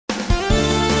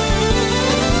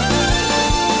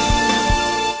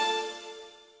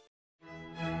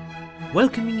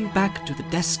welcoming you back to the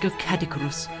desk of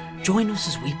Caddicarus. Join us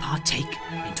as we partake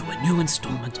into a new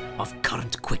installment of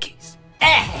Current Quickies.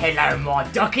 Hello my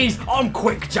duckies, I'm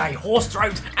Quick J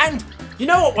Horsethroat, and you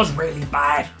know what was really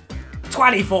bad?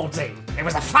 2014. It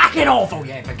was a fucking awful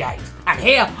year for games, and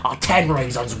here are 10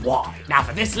 reasons why. Now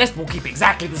for this list, we'll keep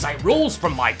exactly the same rules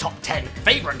from my top 10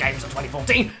 favourite games of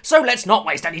 2014, so let's not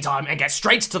waste any time and get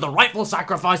straight to the rightful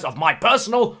sacrifice of my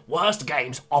personal worst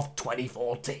games of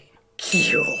 2014.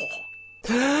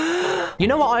 You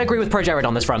know what, I agree with Pro Jared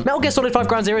on this front. Metal Gear Solid 5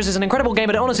 Ground Zeroes is an incredible game,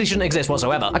 but it honestly shouldn't exist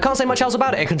whatsoever. I can't say much else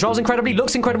about it. It controls incredibly,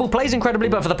 looks incredible, plays incredibly,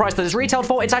 but for the price that it's retailed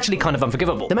for, it's actually kind of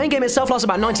unforgivable. The main game itself lasts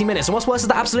about 90 minutes, and what's worse is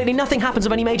that absolutely nothing happens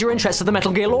of any major interest to the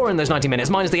Metal Gear lore in those 90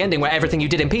 minutes, minus the ending where everything you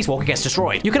did in Peace Walker gets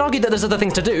destroyed. You can argue that there's other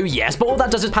things to do, yes, but all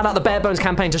that does is pad out the bare bones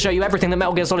campaign to show you everything that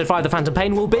Metal Gear Solid 5 The Phantom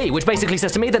Pain will be, which basically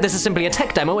says to me that this is simply a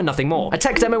tech demo and nothing more. A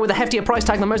tech demo with a heftier price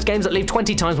tag than most games that leave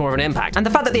 20 times more of an impact. And the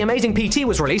fact that the amazing PT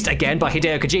was released, again by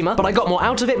Hideo Kojima, but I got more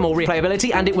out of it, more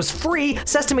replayability, and it was free,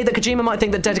 says to me that Kojima might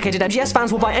think that dedicated MGS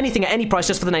fans will buy anything at any price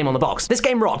just for the name on the box. This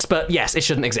game rocks, but yes, it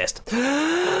shouldn't exist.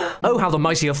 Oh, how the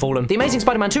mighty have fallen. The Amazing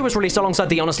Spider-Man 2 was released alongside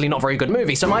the honestly not very good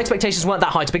movie, so my expectations weren't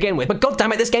that high to begin with, but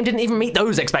goddammit, this game didn't even meet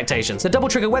those expectations. The double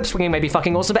trigger web swinging may be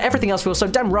fucking awesome, but everything else feels so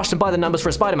damn rushed and by the numbers for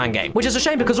a Spider-Man game, which is a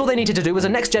shame because all they needed to do was a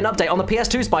next-gen update on the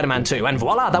PS2 Spider-Man 2, and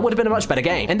voila, that would have been a much better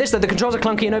game. In this though, the controls are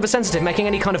clunky and oversensitive, making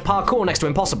any kind of parkour next to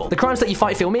impossible. The crimes that you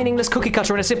fight feel meaningless, cookie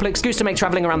cutter, and a simple excuse to make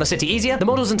traveling around the city easier. The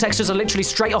models and textures are literally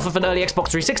straight off of an early Xbox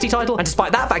 360 title, and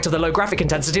despite that fact of the low graphic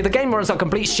intensity, the game runs like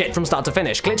complete shit from start to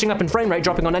finish, glitching up and frame rate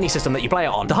dropping on any system that you play it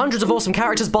on. The hundreds of awesome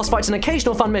characters, boss fights, and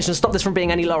occasional fun missions stop this from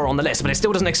being any lower on the list, but it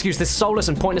still doesn't excuse this soulless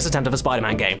and pointless attempt of a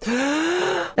Spider-Man game.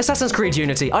 Assassin's Creed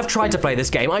Unity. I've tried to play this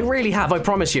game, I really have, I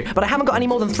promise you, but I haven't got any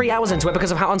more than 3 hours into it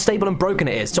because of how unstable and broken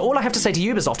it is. So all I have to say to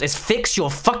Ubisoft is fix your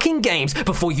fucking games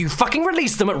before you fucking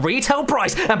release them at retail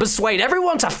price and persuade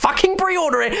everyone to fucking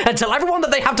pre-order it and tell everyone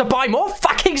that they have to buy more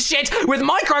fucking shit with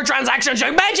microtransactions,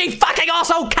 you mangy fucking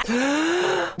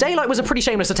arsehole. Daylight was a pretty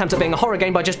shameless attempt at being a horror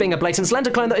game by just being a blatant Slender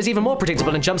clone that is even more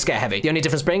predictable and jump scare heavy. The only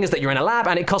difference being is that you're in a lab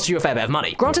and it costs you a fair bit of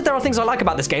money. Granted, there are things I like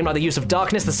about this game, like the use of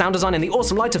darkness, the sound design, and the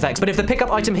awesome light effects, but if the pick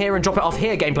up item here and drop it off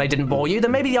here gameplay didn't bore you,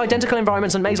 then maybe the identical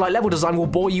environments and maze-like level design will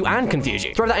bore you and confuse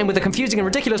you. Throw that in with a confusing and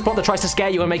ridiculous plot that tries to scare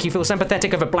you and make you feel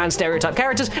sympathetic over bland stereotype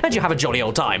characters, and you have a jolly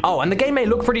old time. Oh, and the game may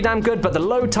look pretty damn good, but the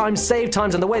load times, save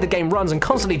times, and the way the game runs and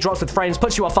constantly drops with frames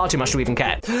puts you off far too much to even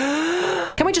care.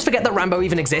 Can we just forget that Rambo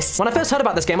even exists? When I first heard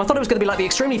about this game, I thought it was going to be like the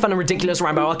extremely fun and ridiculous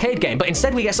Rambo arcade game, but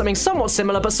instead we get something somewhat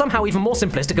similar, but somehow even more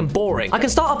simplistic and boring. I can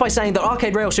start off by saying that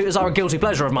arcade rail shooters are a guilty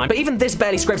pleasure of mine, but even this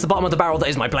barely scrapes the bottom of the barrel that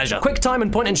is my pleasure. Quick time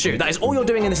and point and shoot, that is all you're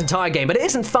doing in this entire game, but it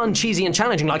isn't fun, cheesy, and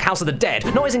challenging like House of the Dead,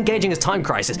 not as engaging as Time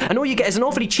Crisis, and all you get is an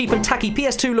awfully cheap and tacky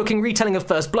PS2-looking retelling of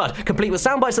First Blood, complete with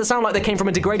soundbites that sound like they came from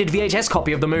a degraded VHS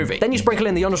copy of the movie. Then you sprinkle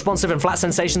in the unresponsive and flat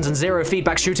sensations and zero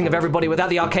feedback shooting of everybody without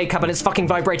the arcade cabinet's fucking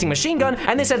vibrating machine gun,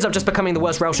 and this ends up just becoming the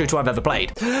worst rail shooter I've ever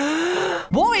played.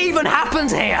 What even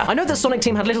happens here? I know that Sonic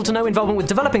Team had little to no involvement with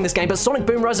developing this game, but Sonic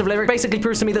Boom Rise of Lyric basically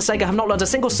proves to me that Sega have not learned a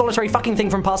single solitary fucking thing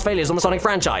from past failures on the Sonic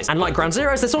franchise. And like Ground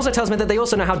Zeroes, this also tells me that they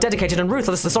also know how dedicated and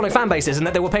ruthless the Sonic fanbase is, and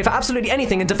that they will pay for absolutely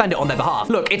anything and defend it on their behalf.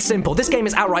 Look, it's simple. This game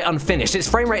is outright unfinished. Its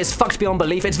frame rate is fucked beyond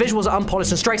belief. Its visuals are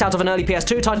unpolished and straight out of an early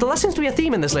PS2 title. That seems to be a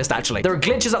theme in this list, actually. There are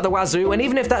glitches up the wazoo, and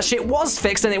even if that shit was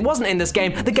fixed and it wasn't in this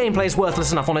game, the gameplay is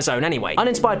worthless enough on its own anyway.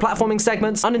 Uninspired platforming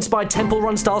segments, uninspired temple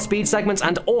run style speed segments,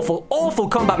 and awful, awful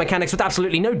combat mechanics with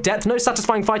absolutely no depth, no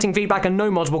satisfying fighting feedback, and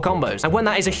no multiple combos. And when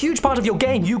that is a huge part of your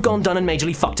game, you gone done and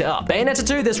majorly fucked it up. Bayonetta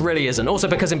 2, this really isn't. Also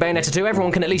because in Bayonetta 2,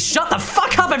 everyone can at least shut the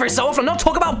fuck up every so often and not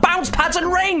talk about bounce pads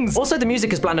and rings! Also, the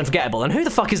music is bland and forgettable, and who the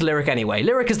fuck is Lyric anyway?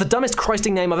 Lyric is the dumbest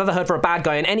Christing name I've ever heard for a bad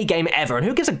guy in any game ever, and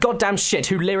who gives a goddamn shit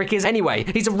who Lyric is anyway?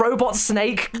 He's a robot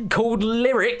snake called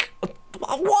Lyric.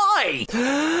 Why?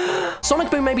 Sonic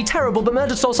Boom may be terrible, but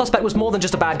Murdered Soul Suspect was more than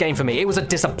just a bad game for me. It was a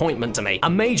disappointment to me. A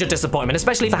major disappointment,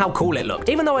 especially for how cool it looked.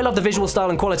 Even though I love the visual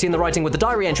style and quality in the writing with the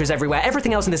diary entries everywhere,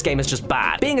 everything else in this game is just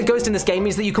bad. Being a ghost in this game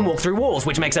means that you can walk through walls,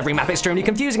 which makes every map extremely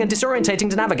confusing and disorientating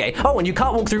to navigate. Oh, and you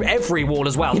can't walk through every wall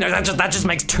as well. You know, that just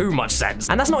makes too much sense.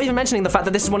 And that's not even mentioning the fact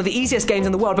that this is one of the easiest games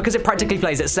in the world because it practically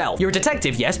plays itself. You're a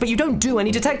detective, yes, but you don't do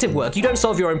any detective work. You don't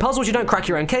solve your own puzzles, you don't crack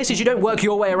your own cases, you don't work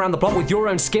your way around the plot with your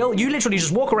own skill. You literally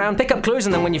just walk around, pick up clues,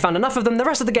 and then when you found enough of them, the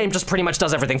rest of the game just pretty much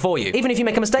does everything for you. Even if you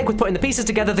make a mistake with putting the pieces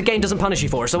together, the game doesn't punish you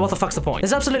for it, so what the fuck's the point?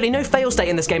 There's absolutely no fail state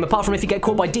in this game apart from if you get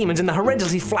caught by demons in the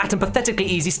horrendously flat and pathetically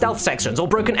easy stealth sections, or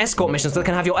broken escort missions that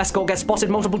can have your escort get spotted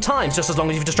multiple times just as long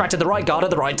as you've distracted the right guard at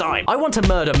the right time. I want to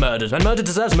murder murdered, and murder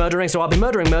deserves murdering, so I'll be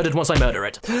murdering murdered once I murder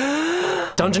it.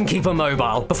 Dungeon Keeper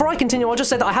Mobile. Before I continue, I'll just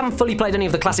say that I haven't fully played any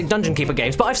of the classic Dungeon Keeper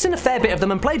games, but I've seen a fair bit of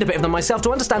them and played a bit of them myself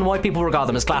to understand why people regard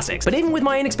them as classics. But even with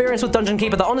my inexperience with dungeon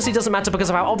keeper that honestly doesn't matter because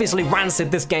of how obviously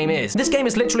rancid this game is. This game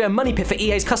is literally a money pit for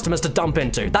EA's customers to dump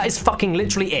into. That is fucking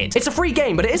literally it. It's a free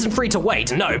game, but it isn't free to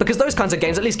wait, no, because those kinds of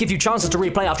games at least give you chances to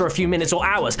replay after a few minutes or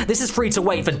hours. This is free to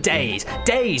wait for days,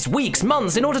 weeks,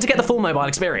 months in order to get the full mobile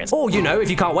experience. Or, you know,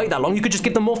 if you can't wait that long, you could just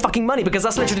give them more fucking money because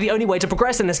that's literally the only way to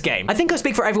progress in this game. I think I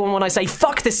speak for everyone when I say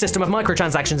fuck this system of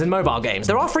microtransactions in mobile games.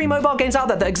 There are free mobile games out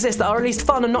there that exist that are at least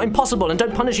fun and not impossible and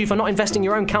don't punish you for not investing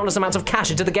your own countless amounts of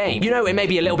cash into the game. You know, it may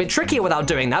be a little bit trickier without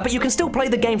doing that, but you can still play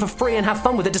the game for free and have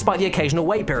fun with it despite the occasional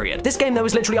wait period. This game, though,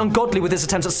 is literally ungodly with its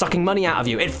attempts at sucking money out of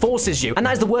you. It forces you, and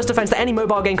that is the worst offense that any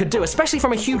mobile game could do, especially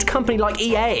from a huge company like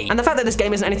EA. And the fact that this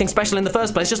game isn't anything special in the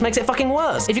first place just makes it fucking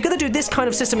worse. If you're gonna do this kind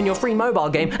of system in your free mobile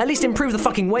game, at least improve the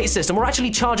fucking wait system or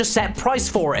actually charge a set price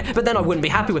for it. But then I wouldn't be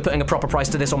happy with putting a proper price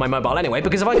to this on my mobile anyway,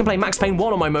 because if I can play Max Payne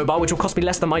 1 on my mobile, which will cost me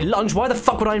less than my lunch, why the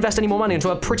fuck would I invest any more money into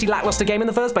a pretty lackluster game in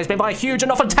the first place made by a huge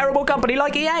and often terrible company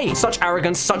like EA? Such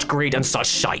arrogance, such greed, and such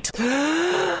shite.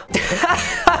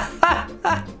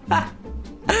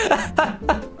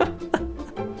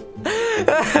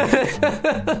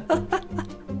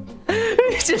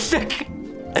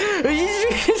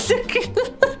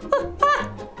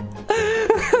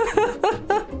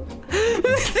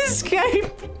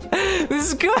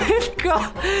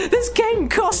 This game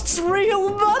costs real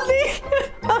money.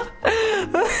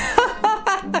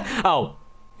 Oh,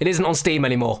 it isn't on Steam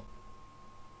anymore.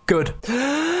 Good.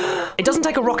 It doesn't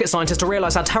take a rocket scientist to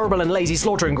realize how terrible and lazy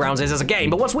Slaughtering Grounds is as a game,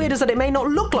 but what's weird is that it may not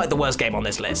look like the worst game on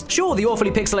this list. Sure, the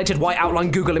awfully pixelated white outline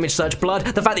Google image search blood,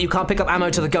 the fact that you can't pick up ammo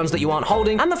to the guns that you aren't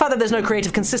holding, and the fact that there's no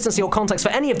creative consistency or context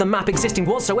for any of the map existing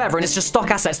whatsoever, and it's just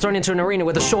stock assets thrown into an arena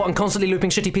with a short and constantly looping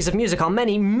shitty piece of music are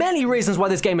many, many reasons why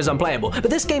this game is unplayable. But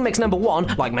this game makes number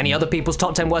one, like many other people's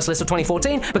top 10 worst lists of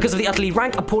 2014, because of the utterly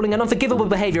rank, appalling, and unforgivable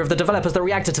behavior of the developers that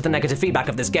reacted to the negative feedback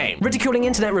of this game. Ridiculing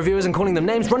internet reviewers and calling them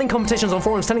names, running competitions on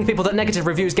forums telling people that negative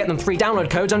reviews get them free download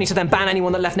codes only to then ban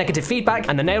anyone that left negative feedback,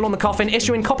 and the nail on the coffin,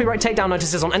 issuing copyright takedown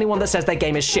notices on anyone that says their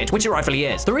game is shit, which it rightfully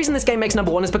is. The reason this game makes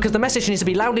number one is because the message needs to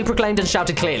be loudly proclaimed and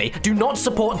shouted clearly. Do not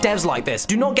support devs like this.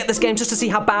 Do not get this game just to see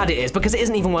how bad it is, because it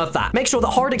isn't even worth that. Make sure that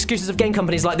horrid excuses of game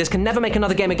companies like this can never make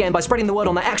another game again by spreading the word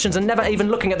on their actions and never even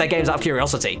looking at their games out of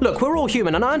curiosity. Look, we're all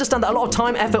human, and I understand that a lot of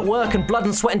time, effort, work, and blood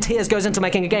and sweat and tears goes into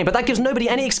making a game, but that gives nobody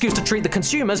any excuse to treat the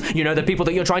consumers, you know, the people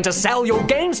that you're trying to sell your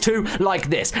games to, like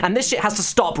this. And this shit has to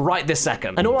stop right this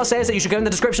second. And all I'll say is that you should go in the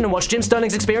description and watch Jim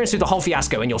Sterling's experience through the whole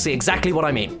fiasco, and you'll see exactly what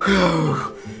I mean.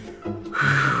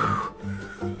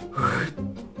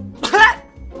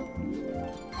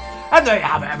 And there you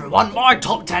have it, everyone, my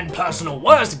top 10 personal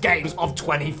worst games of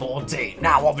 2014.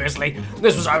 Now, obviously,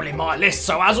 this was only my list,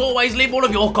 so as always, leave all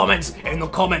of your comments in the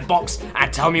comment box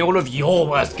and tell me all of your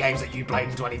worst games that you played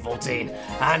in 2014.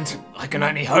 And I can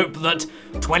only hope that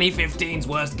 2015's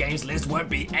worst games list won't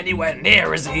be anywhere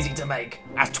near as easy to make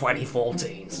as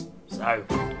 2014's. So,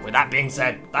 with that being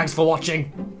said, thanks for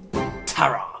watching.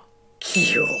 Ta-ra.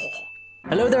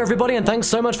 Hello there everybody, and thanks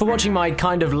so much for watching my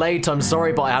kind of late, I'm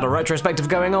sorry, but I had a retrospective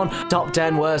going on, top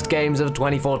 10 worst games of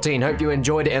 2014. Hope you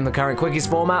enjoyed it in the current Quickies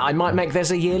format. I might make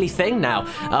this a yearly thing now.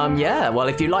 Yeah, well,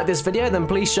 if you like this video, then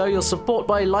please show your support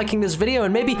by liking this video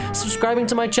and maybe subscribing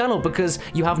to my channel, because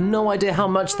you have no idea how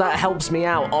much that helps me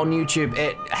out on YouTube.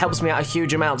 It helps me out a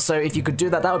huge amount, so if you could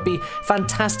do that, that would be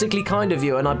fantastically kind of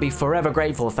you, and I'd be forever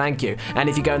grateful, thank you. And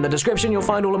if you go in the description, you'll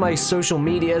find all of my social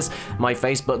medias, my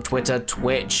Facebook, Twitter,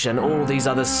 Twitch, and all these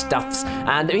other stuffs,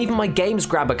 and even my games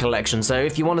grabber collection. So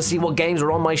if you want to see what games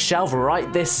are on my shelf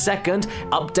right this second,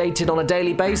 updated on a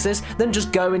daily basis, then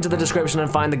just go into the description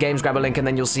and find the games grabber link, and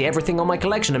then you'll see everything on my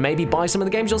collection and maybe buy some of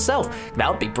the games yourself.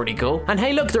 That would be pretty cool. And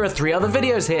hey look, there are 3 other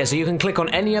videos here, so you can click on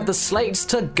any of the slates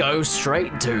to go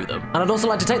straight to them. And I'd also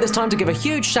like to take this time to give a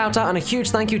huge shout out and a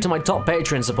huge thank you to my top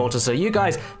Patreon supporters. So you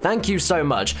guys, thank you so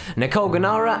much. Nicole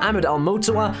Ganara, Ahmed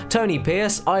Al-Mutawa, Tony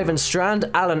Pierce, Ivan Strand,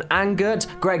 Alan Angert,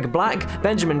 Greg Black,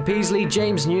 Benjamin Peasley,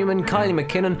 James Newman, Kylie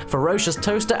McKinnon, Ferocious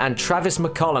Toaster, and Travis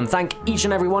McCollum. Thank each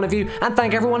and every one of you, and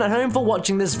thank everyone at home for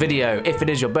watching this video. If it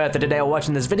is your birthday today or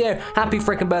watching this video, happy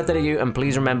frickin' birthday to you, and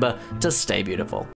please remember to stay beautiful.